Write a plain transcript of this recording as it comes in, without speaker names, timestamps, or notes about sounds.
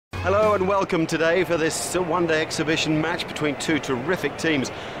Hello and welcome today for this one-day exhibition match between two terrific teams.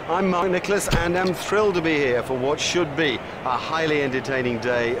 I'm Mark Nicholas and am thrilled to be here for what should be a highly entertaining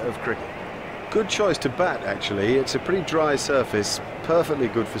day of cricket. Good choice to bat, actually. It's a pretty dry surface, perfectly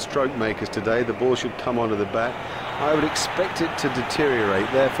good for stroke makers today. The ball should come onto the bat. I would expect it to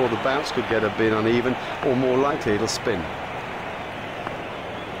deteriorate, therefore the bounce could get a bit uneven, or more likely it'll spin.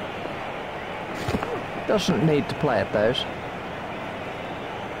 Doesn't need to play it, those.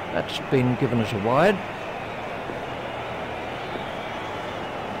 That's been given as a wide.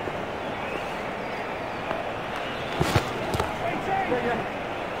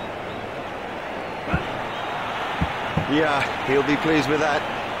 Yeah, he'll be pleased with that.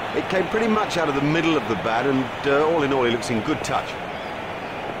 It came pretty much out of the middle of the bat, and all in all, he looks in good touch.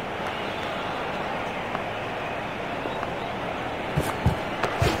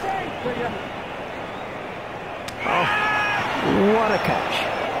 Oh, what a catch.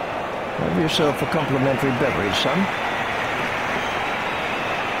 Have yourself a complimentary beverage, son.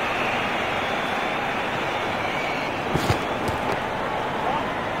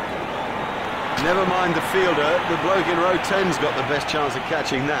 Never mind the fielder, the bloke in row 10's got the best chance of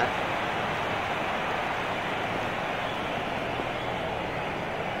catching that.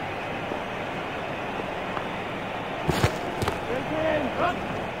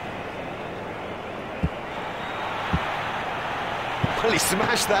 Well, he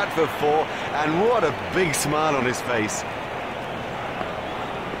smashed that for 4, and what a big smile on his face.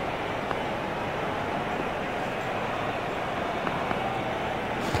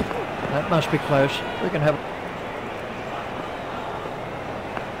 That must be close. We can have...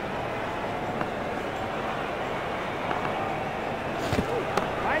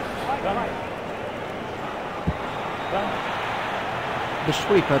 The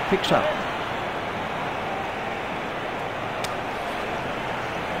sweeper picks up.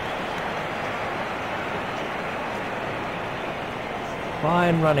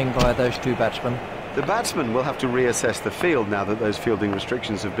 Fine running by those two batsmen. The batsman will have to reassess the field now that those fielding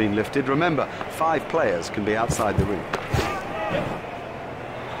restrictions have been lifted. Remember, 5 players can be outside the ring.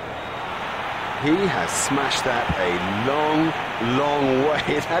 He has smashed that a long, long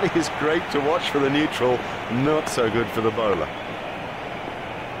way. That is great to watch for the neutral, not so good for the bowler.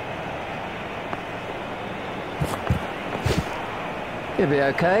 He'll be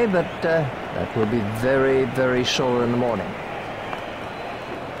okay, but that will be very, very sore in the morning.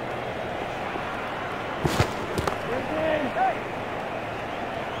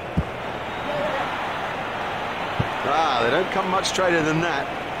 They don't come much straighter than that.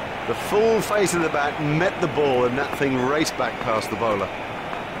 The full face of the bat met the ball and that thing raced back past the bowler.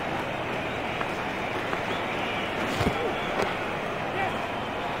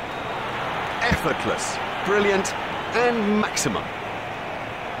 Effortless, brilliant and maximum.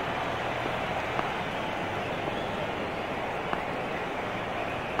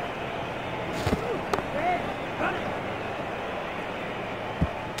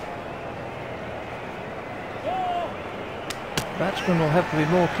 Batsmen will have to be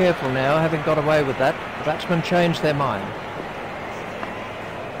more careful now, having got away with that. The batsmen changed their mind.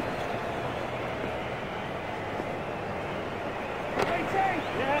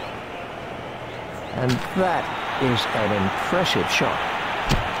 And that is an impressive shot.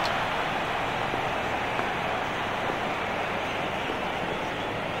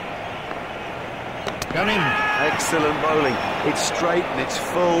 Got him. Excellent bowling. It's straight and it's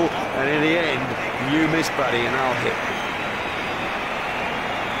full, and in the end, you miss, buddy, and I'll hit.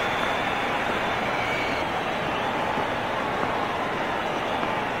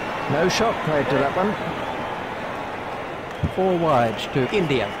 No shot played to that one. 4 wides to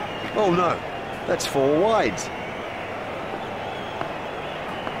India. Oh no, that's 4 wides.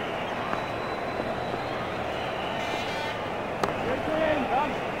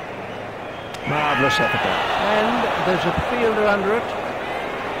 Marvellous effort. And there's a fielder under it.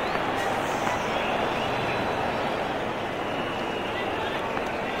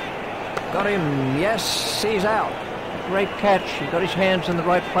 Got him. Yes, he's out. Great catch. He got his hands in the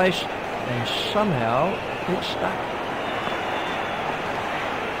right place and somehow it stuck.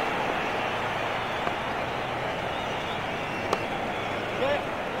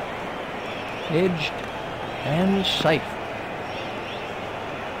 Edged and safe.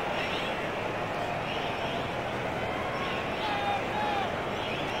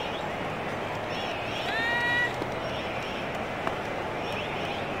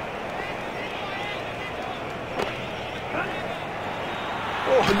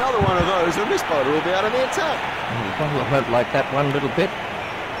 Oh, another one of those, and this bowler will be out of the attack. Well, I won't like that one little bit.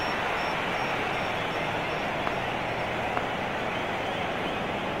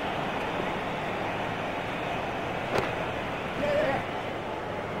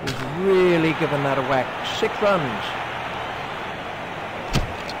 really given that a whack. 6 runs.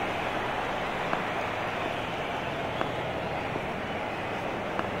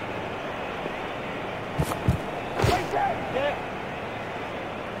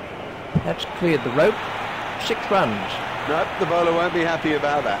 That's cleared the rope. 6 runs. Nope, the bowler won't be happy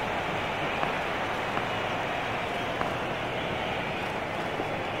about that.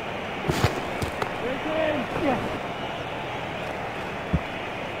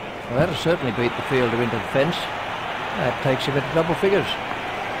 Well, that'll certainly beat the fielder into the fence. That takes him into double figures.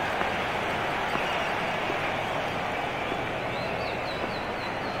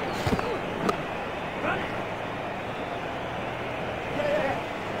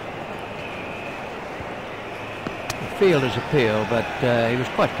 The fielder's appeal, but he was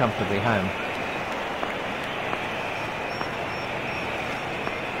quite comfortably home.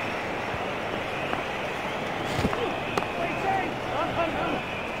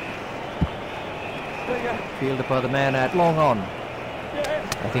 Fielded by the man out long on.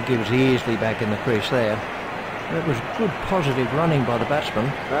 I think he was easily back in the crease there. It was good positive running by the batsman.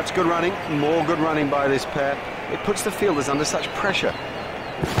 That's good running, more good running by this pair. It puts the fielders under such pressure.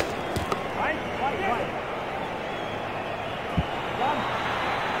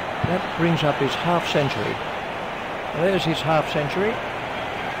 That brings up his half-century. There's his half-century.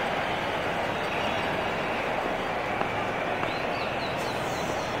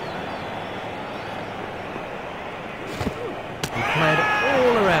 Played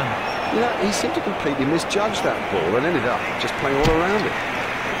all around. Yeah, he seemed to completely misjudge that ball and ended up just playing all around it.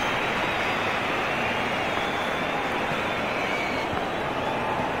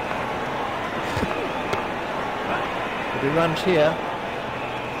 If he runs here.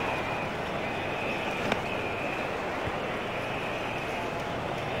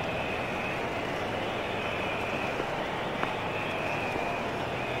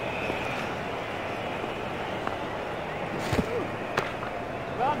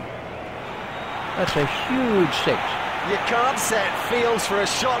 That's a huge 6. You can't set fields for a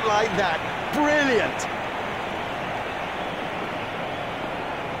shot like that. Brilliant!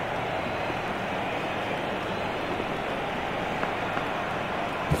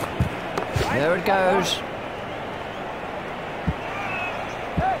 There it goes.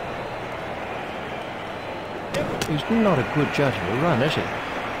 He's not a good judge of a run, is he?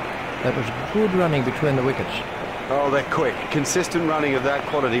 That was good running between the wickets. Oh, they're quick. Consistent running of that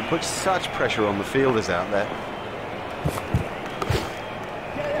quality puts such pressure on the fielders out there.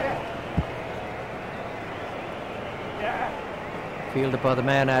 Fielded by the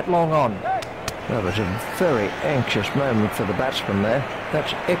man out long on. That was a very anxious moment for the batsman there.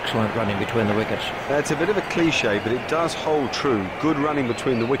 That's excellent running between the wickets. That's a bit of a cliche, but it does hold true. Good running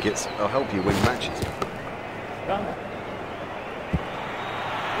between the wickets will help you win matches.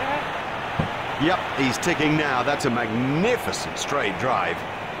 Yep, he's ticking now. That's a magnificent straight drive.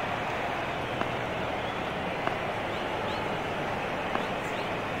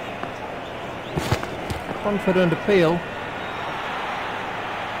 Confident appeal.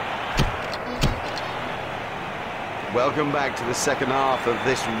 Welcome back to the second half of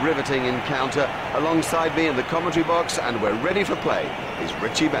this riveting encounter. Alongside me in the commentary box, and we're ready for play, is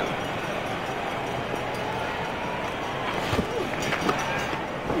Richie Bennett.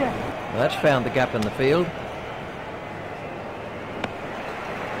 That's found the gap in the field.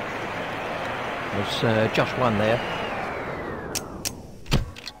 There's just one there.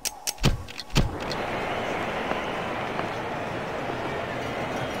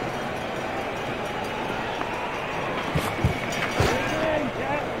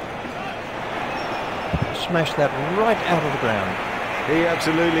 Smashed that right out of the ground. He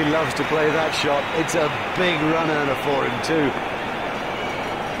absolutely loves to play that shot. It's a big run earner for him too.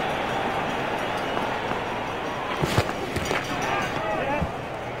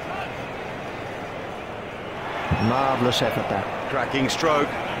 Marvellous effort that. Cracking stroke.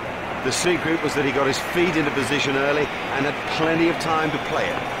 The secret was that he got his feet into position early and had plenty of time to play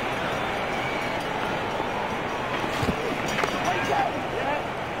it.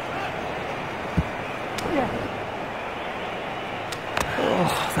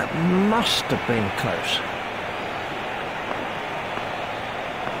 Oh, that must have been close.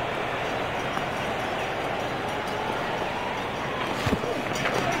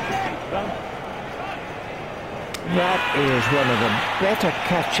 That is one of the better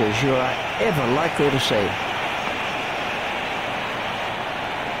catches you are ever likely to see.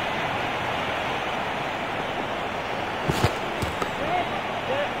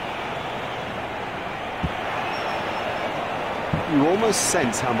 You almost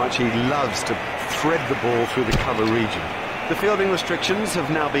sense how much he loves to thread the ball through the cover region. The fielding restrictions have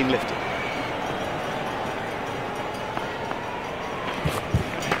now been lifted.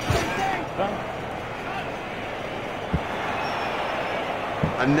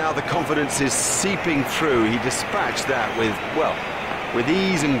 And now the confidence is seeping through. He dispatched that with, well, with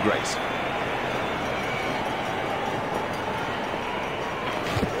ease and grace.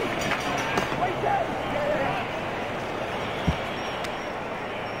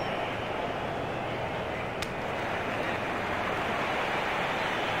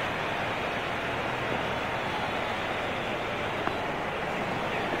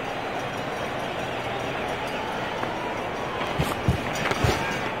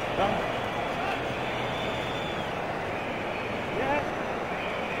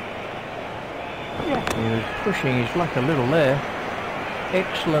 He was pushing his luck a little there.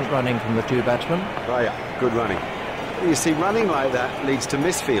 Excellent running from the two batsmen. Oh yeah, good running. You see, running like that leads to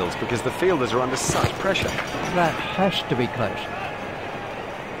misfields because the fielders are under such pressure. That has to be close.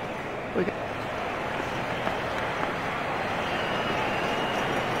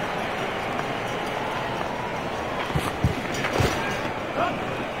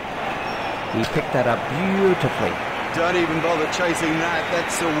 He picked that up beautifully. Don't even bother chasing that.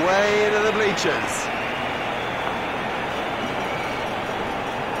 That's away into the bleachers.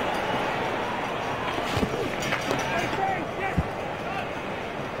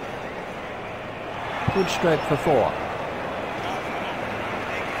 Good stroke for 4.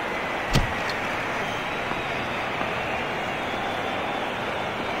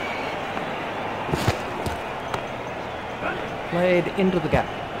 Played into the gap.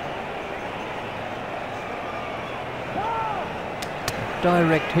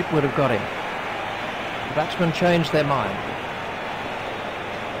 Direct hit would have got him. The batsmen changed their mind.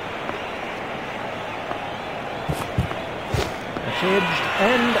 That's edged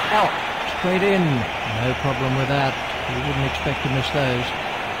and out. Straight in. No problem with that. You wouldn't expect to miss those.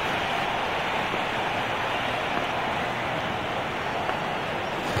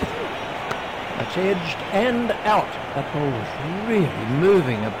 That's edged and out. That ball was really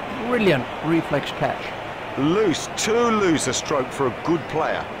moving. A brilliant reflex catch. Loose, too loose a stroke for a good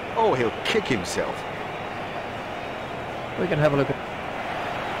player. Oh, he'll kick himself. We can have a look at...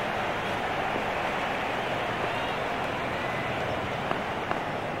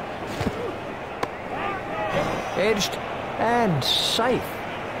 Edged and safe.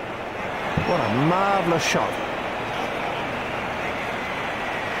 What a marvellous shot.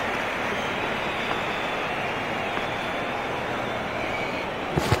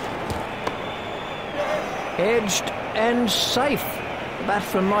 Edged and safe. The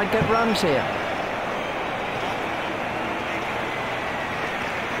batsman might get runs here.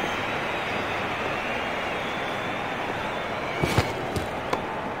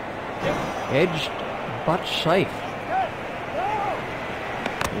 Edged but safe.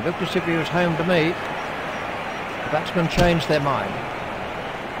 He looked as if he was home to me. The batsmen changed their mind.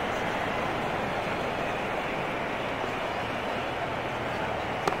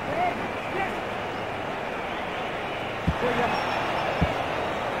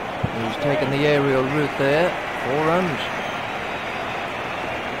 He's taken the aerial route there. 4 runs.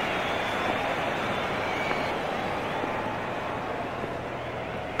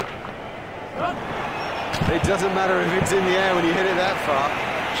 It doesn't matter if it's in the air when you hit it that far.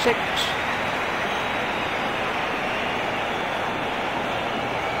 6.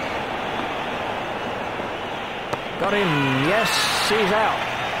 Got him. Yes, he's out.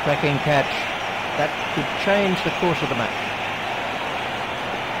 Cracking catch. That could change the course of the match.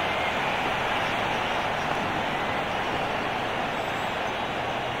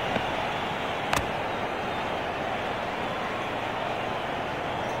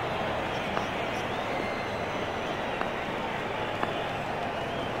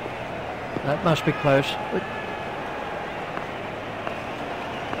 That must be close.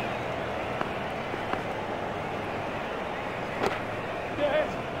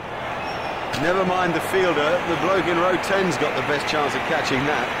 Never mind the fielder, the bloke in row 10's got the best chance of catching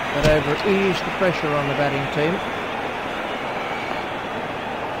that. That over eased the pressure on the batting team.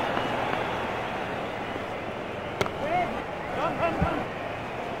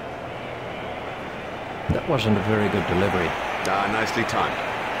 That wasn't a very good delivery. Nicely timed.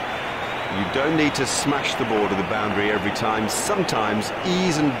 You don't need to smash the ball to the boundary every time. Sometimes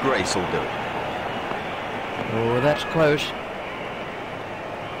ease and grace will do it. Oh, that's close.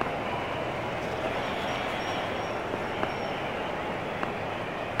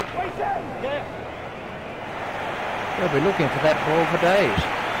 They'll be looking for that ball for days.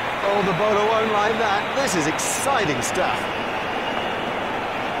 Oh, the bowler won't like that. This is exciting stuff.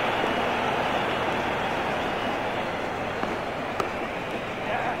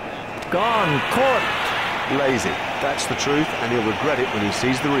 Gone, caught. Lazy, that's the truth, and he'll regret it when he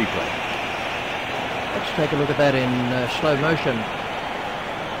sees the replay. Let's take a look at that in slow motion.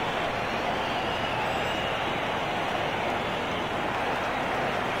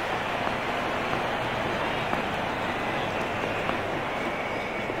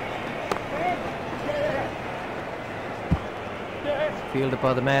 Fielded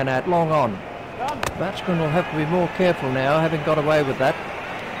by the man out long on. Batsman will have to be more careful now, having got away with that.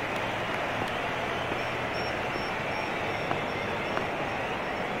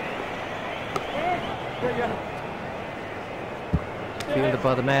 Fielded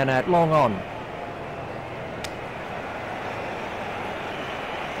by the man out long on.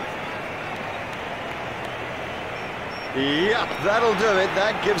 Yep, that'll do it.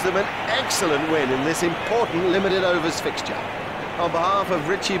 That gives them an excellent win in this important limited overs fixture. On behalf of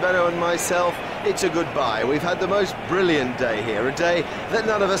Richie Benno and myself, it's a goodbye. We've had the most brilliant day here, a day that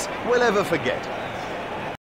none of us will ever forget.